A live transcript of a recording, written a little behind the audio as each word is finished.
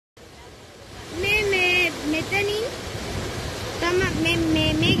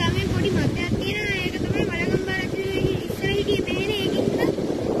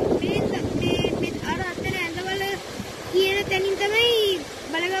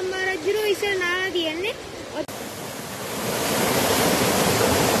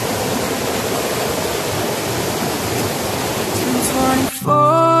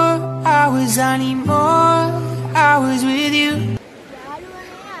I need more hours with you.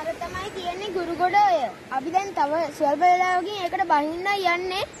 යාළුවනේ අර තමයි කියන්නේ ගුරුගොඩ ඔය. අපි දැන් තව ස්වල්ප වෙලාවකින් ඒකට බහින්න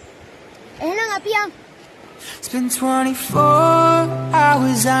යන්නේ. එහෙනම් අපි යමු. It's been 24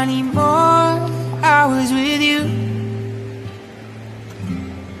 hours, I need more hours with you.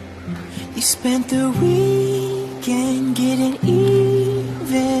 You spent the weekend getting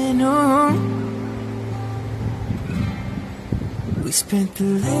even, oh. We spent the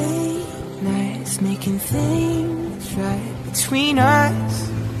late nights making things right between us.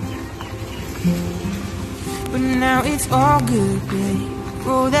 But now it's all good, babe.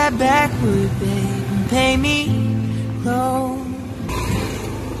 Roll that backward, babe, and pay me low.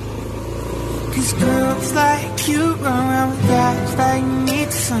 'Cause girls like you run around with guys like me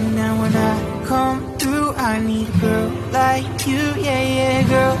till sundown. When I come through, I need a girl like you, yeah, yeah.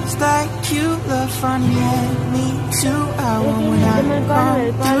 Girls like you love fun, yeah, me too. I want when I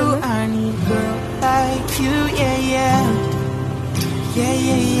come through, I need a girl like you, yeah, yeah. Yeah,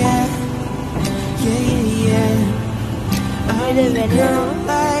 yeah, yeah. Yeah, yeah, yeah. I need a girl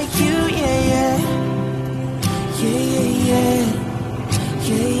like you, yeah, yeah. Yeah, yeah, yeah.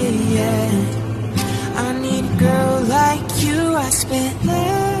 Yeah, yeah, yeah. I need a girl like you. I spent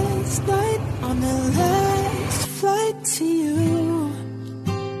last night on the last flight to you.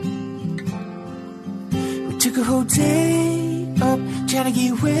 We took a whole day up, trying to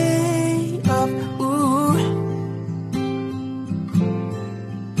get way up, ooh.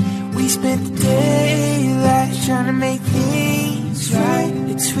 We spent the daylight trying to make things right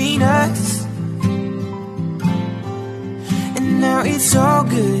between us. And now it's all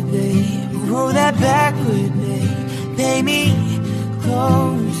good, babe. Roll that backward, babe. Pay me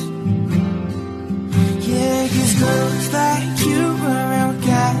close. Yeah, 'cause girls like you run around with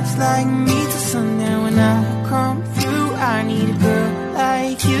guys like me till sundown. When I come through, I need a girl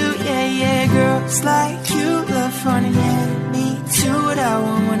like you, yeah, yeah. Girls like you love fun, and yeah, me too. What I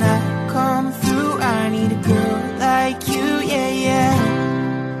want when I come through, I need a girl like you, yeah, yeah.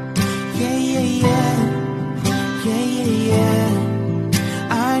 Yeah, yeah, yeah. Yeah, yeah, yeah.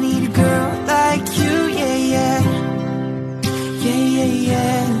 I need a girl like you, yeah, yeah. Yeah, yeah,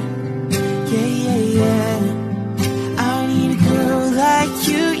 yeah. Yeah, yeah, yeah. I need a girl like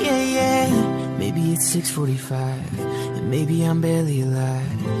you, yeah, yeah. Maybe it's 6:45, and maybe I'm barely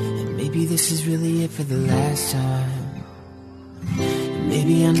alive, and maybe this is really it for the last time. And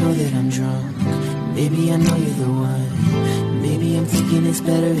maybe I know that I'm drunk, maybe I know you're the one. Maybe I'm thinking it's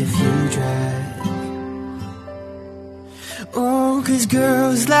better if you drive. Oh, 'cause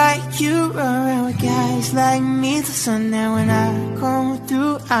girls like you run around with guys like me till sundown. When I come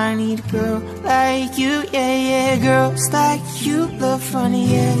through, I need a girl like you, yeah, yeah. Girls like you love funny,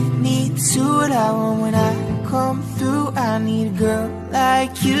 yeah, me too. What I want when I come through, I need a girl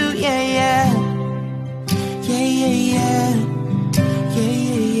like you, yeah, yeah. Yeah, yeah, yeah. Yeah,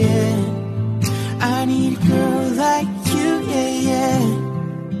 yeah, yeah. I need a girl like you, yeah, yeah.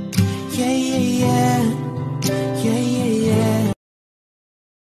 Yeah, yeah, yeah. Yeah, yeah, yeah.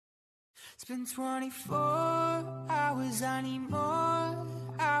 It's been 24 hours, I need more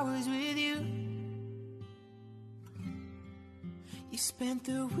hours with you. You spent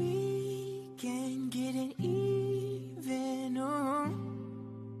the weekend getting even, oh.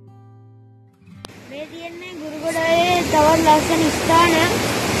 මේ තියෙන්නේ ගුරුගොඩේ තවත් ලස්සන ස්ථානයක්.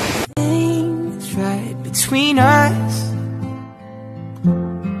 Things right between us.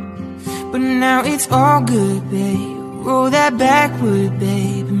 But now it's all good, babe. Roll that backward,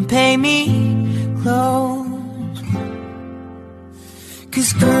 babe, and pay me close.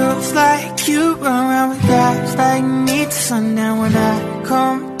 'Cause girls like you run around with guys like me till sundown. When I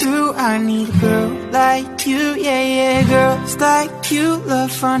come through, I need a girl like you, yeah, yeah. Girls like you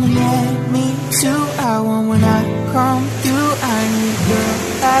love fun, and yeah, me too. I want when I come through, I need a girl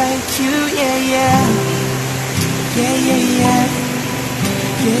like you, yeah, yeah. Yeah, yeah, yeah.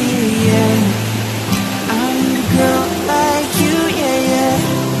 Yeah, yeah, yeah. I need a girl like you, yeah, yeah.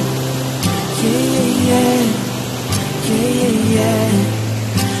 Yeah, yeah, yeah. Yeah, yeah, yeah.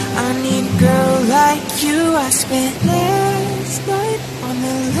 I need a girl like you. I spent last night on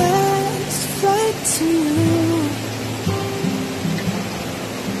the last flight to you.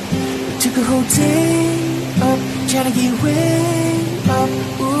 We took a whole day up, trying to get way up,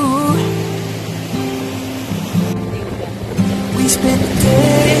 ooh. We spent the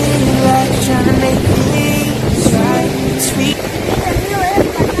daylight trying to make things right between.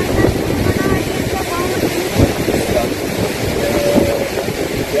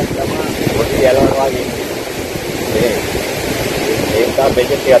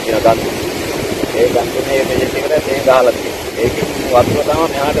 බෙජට් එකක් තියෙනවා ගන්න. ඒ ගන්න මේ බෙජට් එකට තේ ගහලා තියෙනවා. ඒකෙන් වතුර තමයි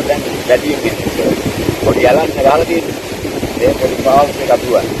මෙහාට දැන් වැඩි වෙන්නේ. පොඩි යලන්න ගහලා තියෙන්නේ. ඒ පොඩි පාවුස් එක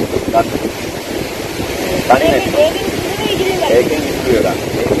අතුවා. ගන්න. තනියෙන්. ඒකෙන් ඉස්සුවේ ගන්න.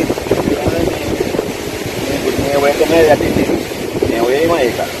 මේ වෙන්නේ මේ යටිදී. මේ ඔයේම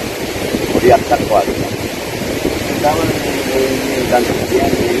ඒක. පොඩි අත්තක් වගේ. තමයි මේ ගන්න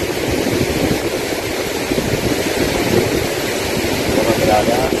කියන්නේ. මොකදලා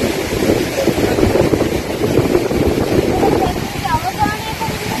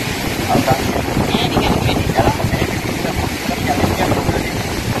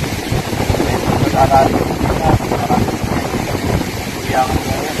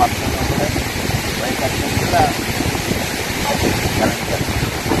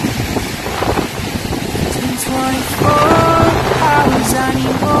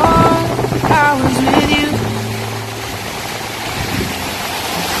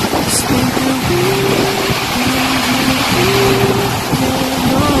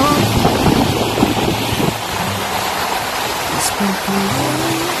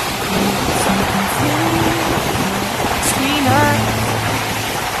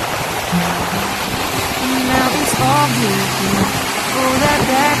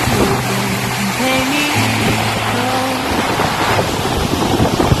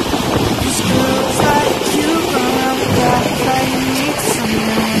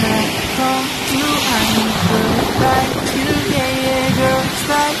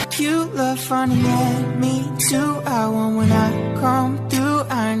funny, yeah, me too. I want when I come through.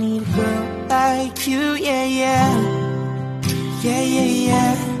 I need a girl like you, yeah, yeah, yeah, yeah,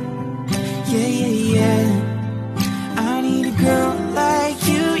 yeah, yeah, yeah, yeah. I need a girl like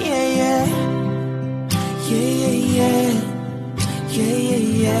you, yeah, yeah, yeah, yeah, yeah, yeah, yeah,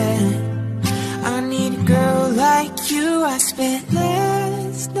 yeah. I need a girl like you. I spent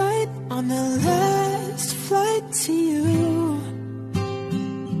last night on the last flight to you.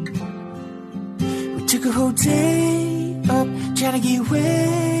 Took a whole day up, trying to get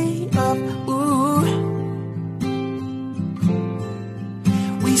way up, ooh.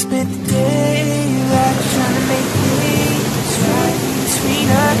 We spent the day like trying to make things right between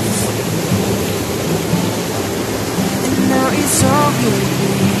us. And now it's all good,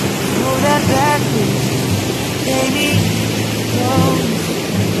 roll that backwards, baby, oh.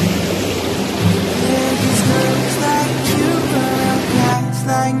 Yeah, 'cause girls like you around guys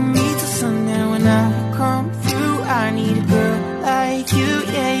like me till sundown. When I come through, I need a girl like you,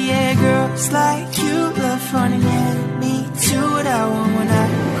 yeah, yeah. Girls like you love fun and yeah, me too. What I want when I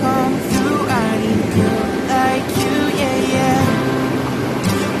come through, I need a girl like you, yeah, yeah,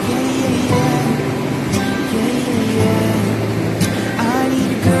 yeah, yeah, yeah, yeah, yeah, yeah. I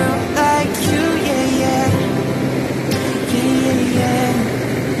need a girl like you, yeah, yeah, yeah, yeah, yeah,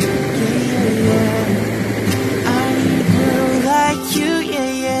 yeah, yeah, yeah. I need a girl like you,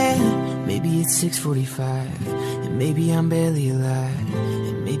 yeah, yeah. Maybe it's 6:45, and maybe I'm barely alive,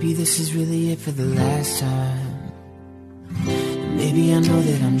 and maybe this is really it for the last time. And maybe I know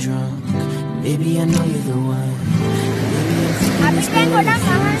that I'm drunk, and maybe I know you're the one, and maybe I'm thinking it's better if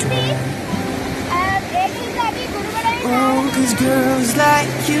I'm drunk. Oh, 'cause girls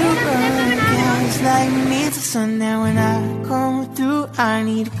like you run, guys like me till sundown. When I come through, I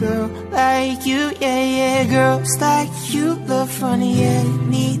need a girl like you, yeah, yeah. Girls like you love funny, yeah,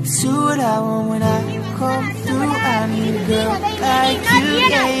 me too. What I want when I come through, I need a girl like you,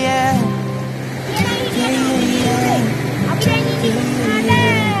 yeah, yeah, yeah, yeah, yeah, yeah, yeah.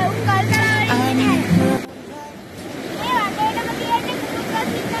 I need a girl.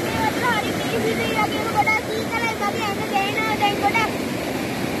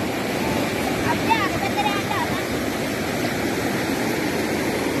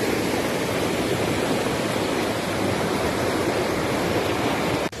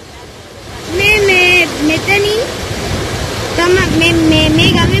 මෙතනින් තම මේ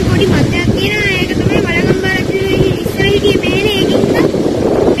ගමෙන් පොඩි මතයක් තියෙනවා. ඒක තමයි වලගම්බා රජුගේ ඉස්සර හිටියේ මේනේ.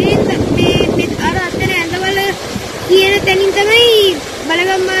 ඒකින්ද මේ අර අතන ඇඳවල කියන තැනින් තමයි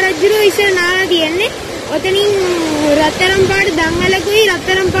වලගම්බා රජු ඉස්සර නාලා තියන්නේ. ඔතනින් රත්තරන් පාට දංගලකුයි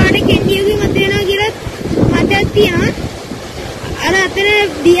රත්තරන් පාට කෙන්ඩියකුයි මත වෙනවා කියලා මතයක් තියෙනවා. අර අතන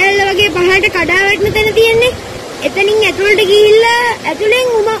දියල්ල වගේ පහට කඩා වැටෙන තැන තියෙන්නේ. එතනින් ඇතුළට ගිහිල්ලා ඇතුලෙන්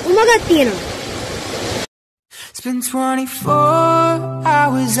උමගක් තියෙනවා. It's been 24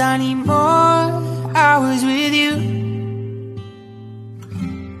 hours, I need more hours with you.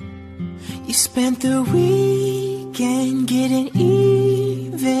 You spent the weekend getting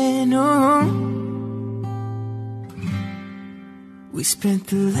even, oh. We spent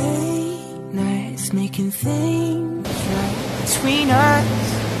the late nights making things right between us.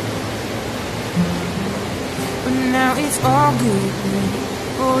 But now it's all good,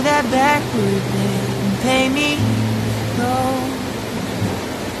 Oh, that backward thing pay me low.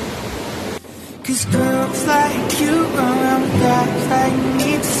 'Cause girls like you run around with guys like me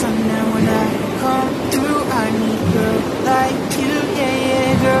till sundown. When I come through, I need a girl like you, yeah, yeah.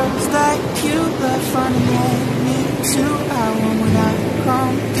 Girls like you love fun and yeah, me too.